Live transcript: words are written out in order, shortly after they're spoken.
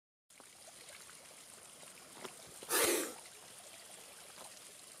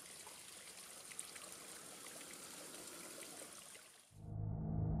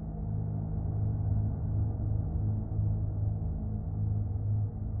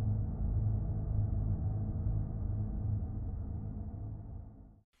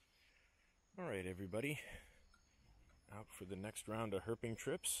Alright everybody, out for the next round of herping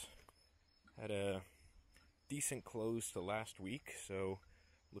trips. Had a decent close to last week, so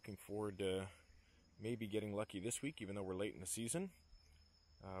looking forward to maybe getting lucky this week, even though we're late in the season.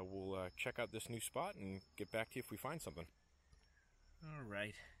 We'll check out this new spot and get back to you if we find something.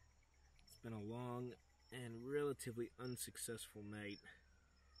 Alright, it's been a long and relatively unsuccessful night,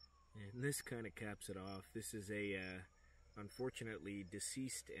 and this kind of caps it off. This is a unfortunately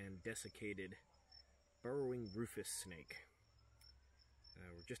deceased and desiccated burrowing rufous snake.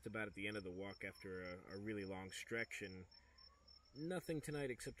 We're just about at the end of the walk after a really long stretch, and nothing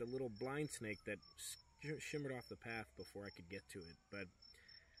tonight except a little blind snake that shimmered off the path before I could get to it. But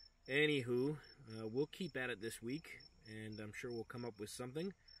anywho, we'll keep at it this week, and I'm sure we'll come up with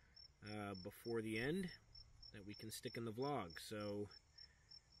something before the end that we can stick in the vlog. So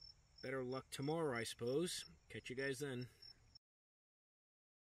better luck tomorrow, I suppose. Catch you guys then.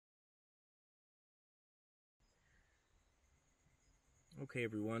 Okay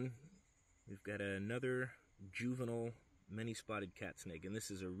everyone, we've got another juvenile many-spotted cat snake, and this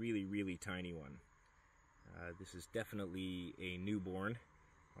is a really tiny one. This is definitely a newborn.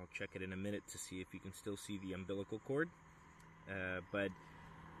 I'll check it in a minute to see if you can still see the umbilical cord. But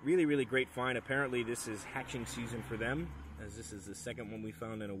really great find. Apparently this is hatching season for them, as this is the second one we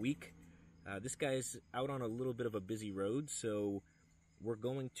found in a week. This guy's out on a little bit of a busy road, so we're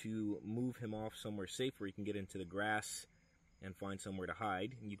going to move him off somewhere safe where he can get into the grass and find somewhere to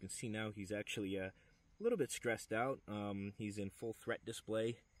hide. And you can see now he's actually a little bit stressed out. He's in full threat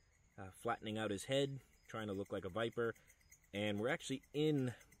display, flattening out his head, trying to look like a viper. And we're actually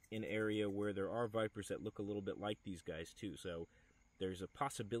in an area where there are vipers that look a little bit like these guys too. So there's a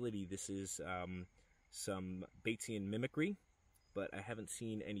possibility this is some Batesian mimicry, but I haven't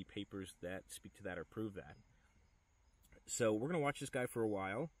seen any papers that speak to that or prove that. So we're gonna watch this guy for a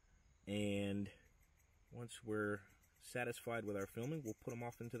while, and once we're satisfied with our filming, we'll put him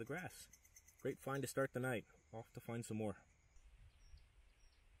off into the grass. Great find to start the night. Off to find some more.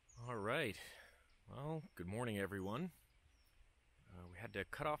 Alright, well, good morning everyone. We had to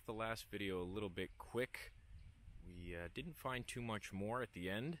cut off the last video a little bit quick. We didn't find too much more at the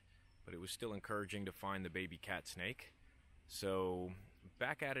end, but it was still encouraging to find the baby cat snake. So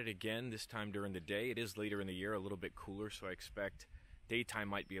back at it again, this time during the day. It is later in the year, a little bit cooler, so I expect daytime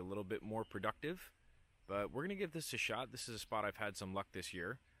might be a little bit more productive. But we're going to give this a shot. This is a spot I've had some luck this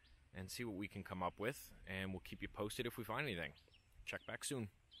year, and see what we can come up with, and we'll keep you posted if we find anything. Check back soon.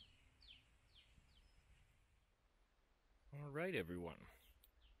 Alright everyone,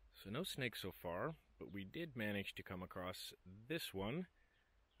 so no snake so far, but we did manage to come across this one,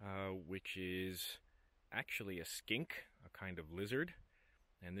 which is actually a skink, a kind of lizard,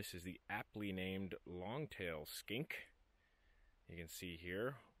 and this is the aptly named long-tail skink. You can see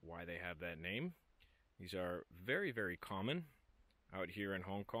here why they have that name. These are very common out here in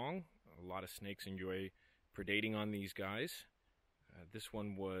Hong Kong. A lot of snakes enjoy predating on these guys. This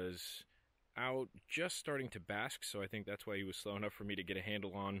one was out just starting to bask, so I think that's why he was slow enough for me to get a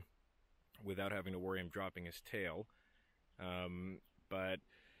handle on without having to worry him dropping his tail. But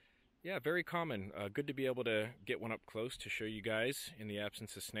yeah, very common. Good to be able to get one up close to show you guys in the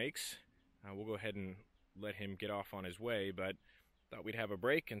absence of snakes. We'll go ahead and let him get off on his way, but thought we'd have a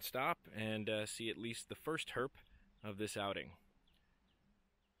break and stop and see at least the first herp of this outing.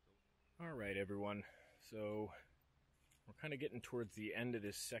 Alright everyone, so we're kind of getting towards the end of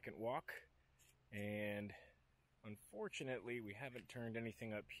this second walk, and unfortunately we haven't turned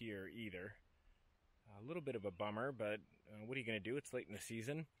anything up here either. A little bit of a bummer, but what are you going to do? It's late in the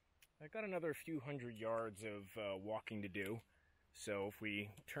season. I've got another few hundred yards of walking to do, so if we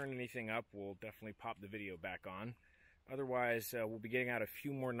turn anything up, we'll definitely pop the video back on. Otherwise, we'll be getting out a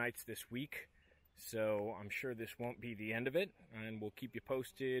few more nights this week, so I'm sure this won't be the end of it, and we'll keep you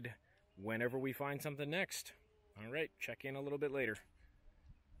posted whenever we find something next. Alright, check in a little bit later.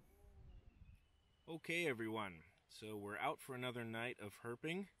 Okay everyone, so we're out for another night of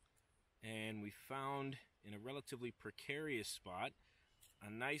herping, and we found, in a relatively precarious spot,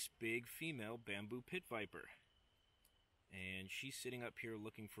 a nice big female bamboo pit viper. And she's sitting up here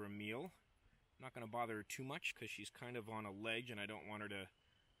looking for a meal. I'm not going to bother her too much because she's kind of on a ledge and I don't want her to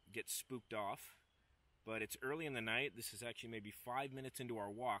get spooked off. But it's early in the night. This is actually maybe 5 minutes into our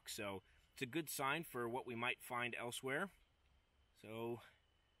walk, so it's a good sign for what we might find elsewhere. So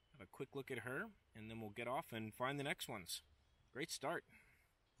have a quick look at her, and then we'll get off and find the next ones. Great start.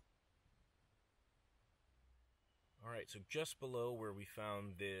 Alright, so just below where we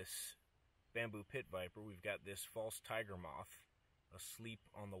found this bamboo pit viper, we've got this false tiger moth asleep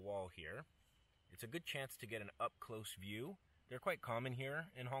on the wall here. It's a good chance to get an up-close view. They're quite common here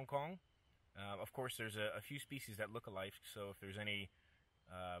in Hong Kong. Of course, there's a few species that look alike, so if there's any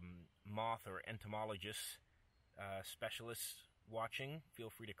moth or entomologist specialists watching, feel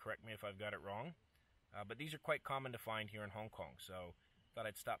free to correct me if I've got it wrong. But these are quite common to find here in Hong Kong, so thought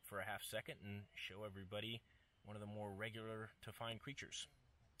I'd stop for a half second and show everybody one of the more regular to find creatures.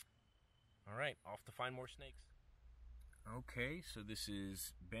 Alright, off to find more snakes. Okay, so this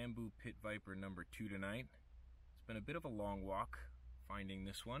is bamboo pit viper number 2 tonight. It's been a bit of a long walk finding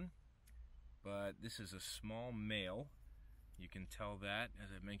this one, but this is a small male. You can tell that, as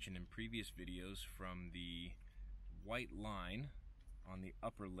I mentioned in previous videos, from the white line on the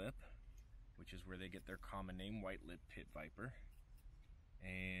upper lip, which is where they get their common name, white lip pit viper.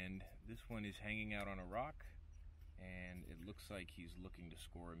 And this one is hanging out on a rock, and it looks like he's looking to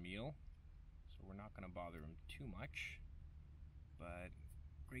score a meal, so we're not going to bother him too much. But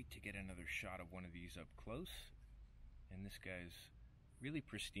great to get another shot of one of these up close. And this guy's really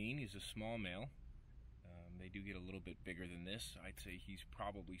pristine. He's a small male. They do get a little bit bigger than this. I'd say he's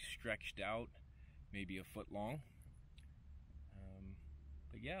probably stretched out, maybe a foot long.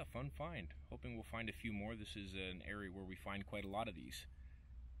 But yeah, fun find. Hoping we'll find a few more. This is an area where we find quite a lot of these.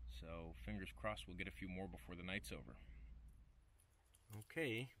 So fingers crossed we'll get a few more before the night's over.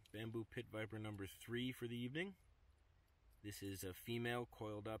 Okay, bamboo pit viper number 3 for the evening. This is a female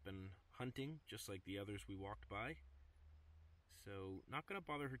coiled up and hunting, just like the others we walked by. So not going to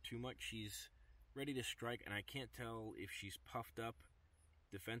bother her too much. She's ready to strike, and I can't tell if she's puffed up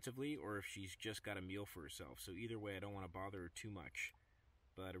defensively or if she's just got a meal for herself. So either way, I don't want to bother her too much.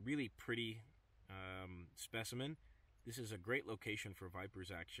 But a really pretty specimen. This is a great location for vipers,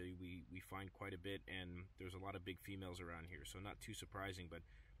 actually. We find quite a bit, and there's a lot of big females around here, so not too surprising, but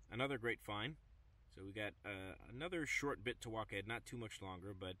another great find. So we got another short bit to walk ahead, not too much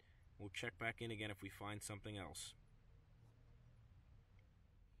longer, but we'll check back in again if we find something else.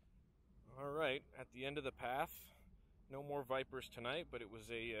 All right, at the end of the path, no more vipers tonight, but it was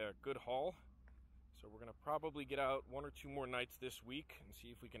a good haul. So we're going to probably get out 1 or 2 more nights this week and see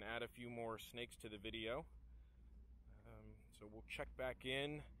if we can add a few more snakes to the video. So we'll check back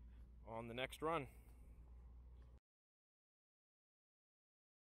in on the next run.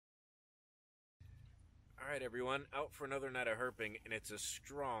 Alright everyone, out for another night of herping, and it's a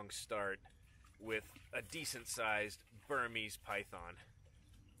strong start with a decent sized Burmese python.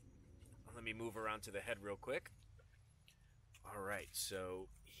 Let me move around to the head real quick. Alright, so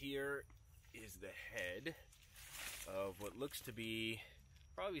here is the head of what looks to be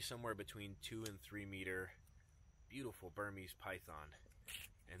probably somewhere between 2 and 3 meter beautiful Burmese python.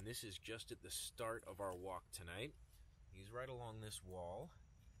 And this is just at the start of our walk tonight. He's right along this wall,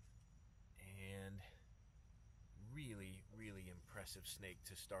 and really, really impressive snake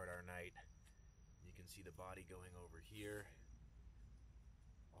to start our night. You can see the body going over here,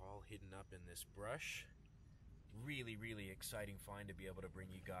 all hidden up in this brush. Really, really exciting find to be able to bring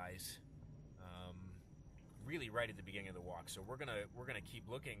you guys really right at the beginning of the walk. So we're gonna keep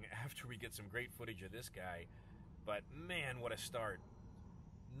looking after we get some great footage of this guy. But man, what a start.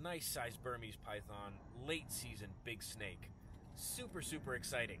 Nice sized Burmese python, late season big snake. Super, super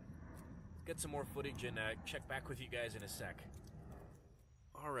exciting. Get some more footage and check back with you guys in a sec.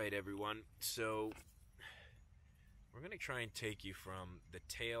 Alright everyone, so we're gonna try and take you from the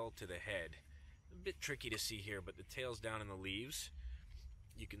tail to the head. A bit tricky to see here, but the tail's down in the leaves.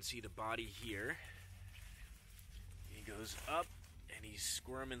 You can see the body here. He goes up and he's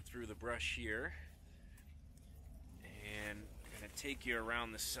squirming through the brush here. And I'm gonna take you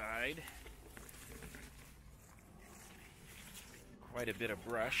around the side. Quite a bit of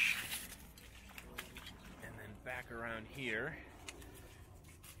brush. And then back around here,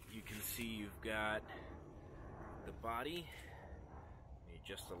 you can see you've got the body. Let me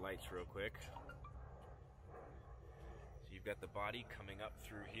adjust the lights real quick. So you've got the body coming up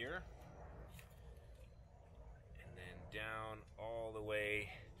through here, and then down all the way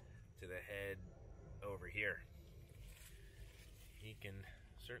to the head over here. He can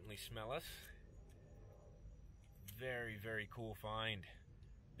certainly smell us. Very, very cool find.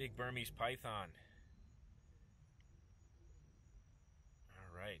 Big Burmese python.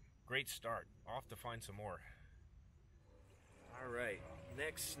 Alright, great start. Off to find some more. Alright,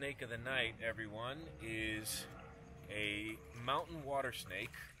 next snake of the night, everyone, is a mountain water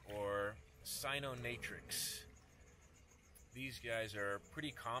snake, or Cynonatrix. These guys are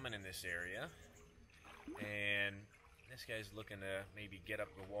pretty common in this area, and this guy's looking to maybe get up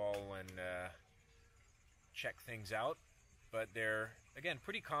the wall and check things out, but they're, again,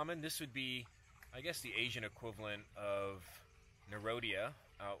 pretty common. This would be, I guess, the Asian equivalent of Nerodia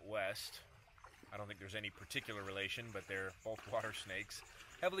out west. I don't think there's any particular relation, but they're both water snakes.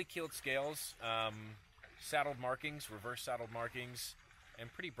 Heavily keeled scales, saddled markings, reverse saddled markings,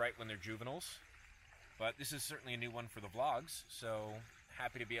 and pretty bright when they're juveniles. But this is certainly a new one for the vlogs, so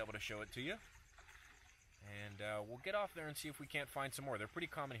happy to be able to show it to you. And we'll get off there and see if we can't find some more. They're pretty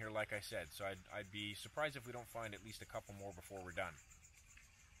common here, like I said, so I'd be surprised if we don't find at least a couple more before we're done.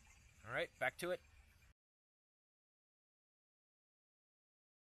 All right, back to it.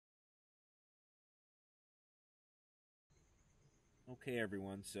 Okay,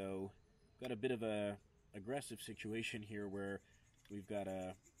 everyone, so got a bit of a aggressive situation here where we've got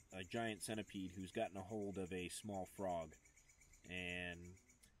a giant centipede who's gotten a hold of a small frog. And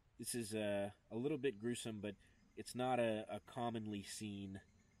this is a little bit gruesome, but it's not a commonly seen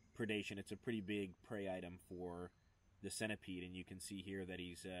predation. It's a pretty big prey item for the centipede, and you can see here that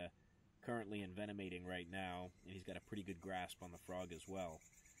he's currently envenomating right now, and he's got a pretty good grasp on the frog as well.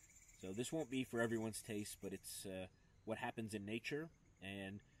 So this won't be for everyone's taste, but it's what happens in nature,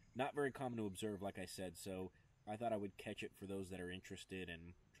 and not very common to observe, like I said, so I thought I would catch it for those that are interested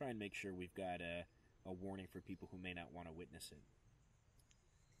and try and make sure we've got a warning for people who may not want to witness it.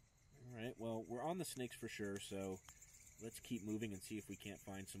 Alright, well, we're on the snakes for sure, so let's keep moving and see if we can't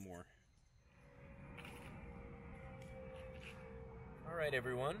find some more. Alright,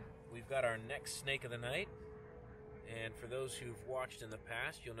 everyone, we've got our next snake of the night. And for those who've watched in the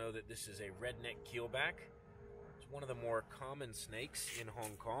past, you'll know that this is a Redneck Keelback. It's one of the more common snakes in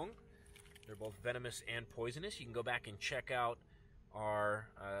Hong Kong. They're both venomous and poisonous. You can go back and check out our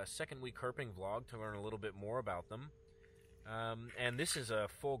second week herping vlog to learn a little bit more about them. And this is a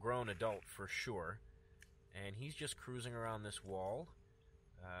full-grown adult for sure. And he's just cruising around this wall.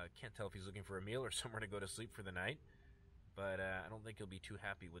 Can't tell if he's looking for a meal or somewhere to go to sleep for the night. But I don't think he'll be too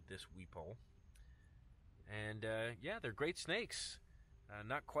happy with this weephole. And yeah, they're great snakes.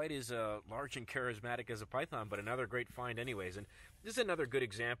 Not quite as large and charismatic as a python, but another great find anyways. And this is another good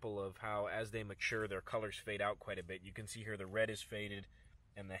example of how, as they mature, their colors fade out quite a bit. You can see here the red is faded,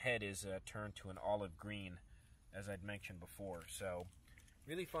 and the head is turned to an olive green, as I'd mentioned before. So,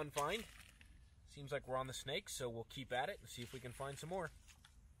 really fun find. Seems like we're on the snakes, so we'll keep at it and see if we can find some more.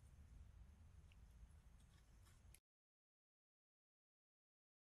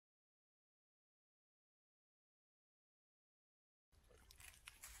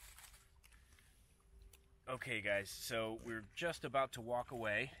 Okay guys, so we're just about to walk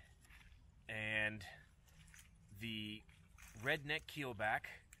away, and the Redneck Keelback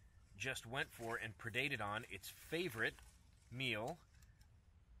just went for and predated on its favorite meal,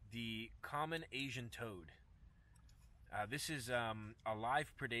 the common Asian toad. This is a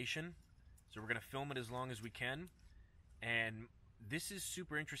live predation, so we're going to film it as long as we can. And this is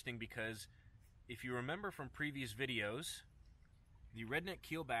super interesting because if you remember from previous videos, the Redneck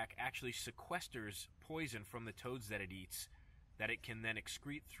Keelback actually sequesters poison from the toads that it eats, that it can then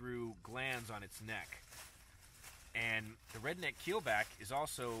excrete through glands on its neck. And the Redneck Keelback is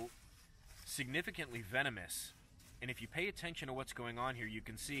also significantly venomous. And if you pay attention to what's going on here, you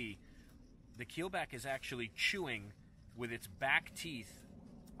can see the keelback is actually chewing with its back teeth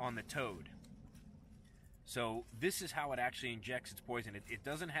on the toad. So this is how it actually injects its poison. It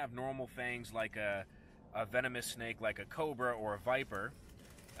doesn't have normal fangs like a venomous snake, like a cobra or a viper.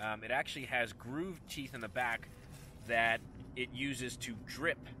 It actually has grooved teeth in the back that it uses to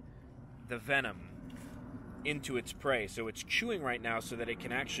drip the venom into its prey. So it's chewing right now so that it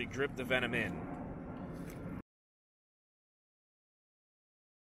can actually drip the venom in.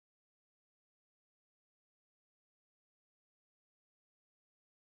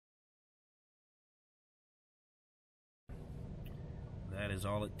 That is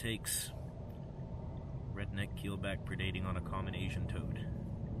all it takes. Redneck Keelback predating on a common Asian toad.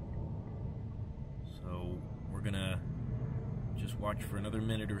 So we're gonna just watch for another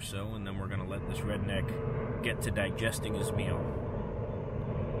minute or so, and then we're gonna let this redneck get to digesting his meal.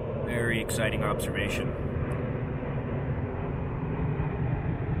 Very exciting observation.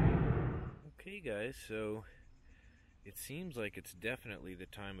 Okay guys, so it seems like it's definitely the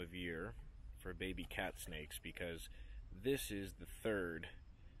time of year for baby cat snakes, because this is the third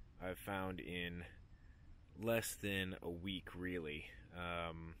I've found in less than a week, really.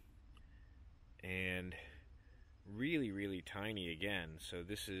 And really tiny again. So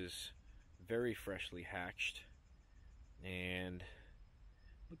this is very freshly hatched, and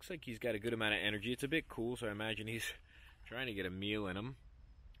looks like he's got a good amount of energy. It's a bit cool, so I imagine he's trying to get a meal in him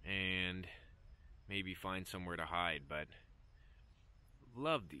and maybe find somewhere to hide. But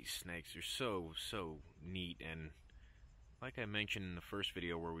love these snakes. They're so neat. And like I mentioned in the first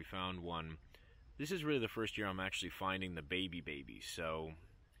video where we found one, this is really the first year I'm actually finding the babies, so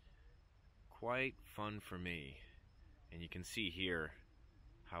quite fun for me. And you can see here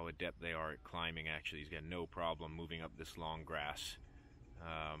how adept they are at climbing. Actually, he's got no problem moving up this long grass.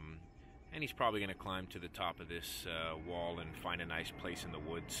 And he's probably going to climb to the top of this wall and find a nice place in the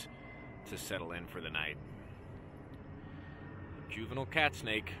woods to settle in for the night. Juvenile cat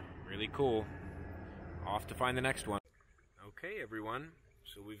snake, really cool. Off to find the next one. Okay, everyone,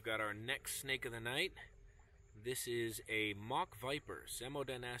 so we've got our next snake of the night. This is a mock viper,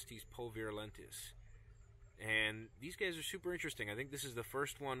 Semodynastes pulvirulentis. And these guys are super interesting. I think this is the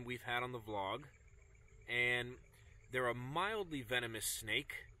first one we've had on the vlog. And they're a mildly venomous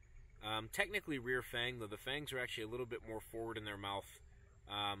snake. Technically rear fang, though the fangs are actually a little bit more forward in their mouth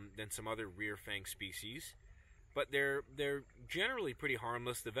than some other rear fang species. But they're generally pretty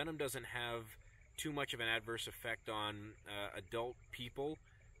harmless. The venom doesn't have too much of an adverse effect on adult people.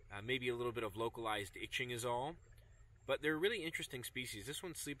 Maybe a little bit of localized itching is all. But they're a really interesting species. This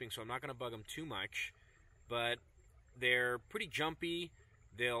one's sleeping, so I'm not going to bug them too much. But they're pretty jumpy.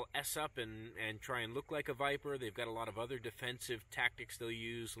 They'll S up and try and look like a viper. They've got a lot of other defensive tactics they'll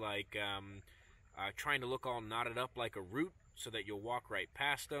use, like trying to look all knotted up like a root so that you'll walk right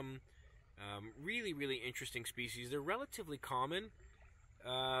past them. Really, really interesting species. They're relatively common,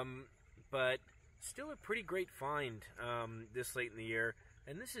 but still a pretty great find this late in the year.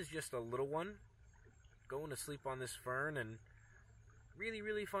 And this is just a little one going to sleep on this fern, and really,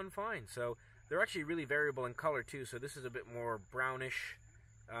 really fun find. So they're actually really variable in color too. So this is a bit more brownish,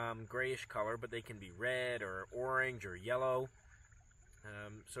 grayish color, but they can be red or orange or yellow.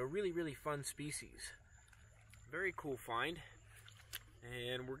 So really, really fun species. Very cool find.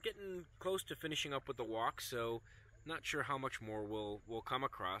 And we're getting close to finishing up with the walk, so not sure how much more we'll come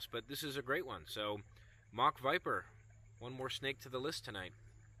across, but this is a great one. So mock viper, one more snake to the list tonight.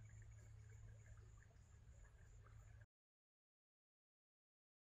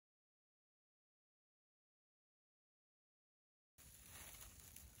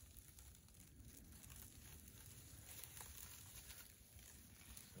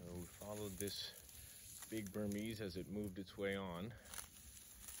 So we followed this big Burmese as it moved its way on,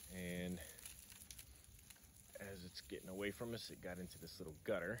 and as it's getting away from us, it got into this little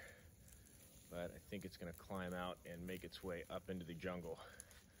gutter, but I think it's going to climb out and make its way up into the jungle.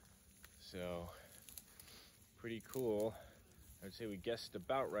 So pretty cool. I would say we guessed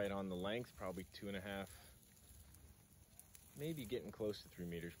about right on the length, probably 2.5, maybe getting close to 3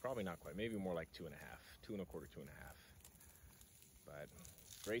 meters, probably not quite, maybe more like 2.5, 2 1/4, 2.5. But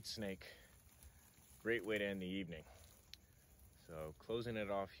great snake. Great way to end the evening. So closing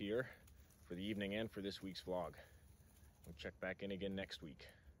it off here for the evening and for this week's vlog. We'll check back in again next week.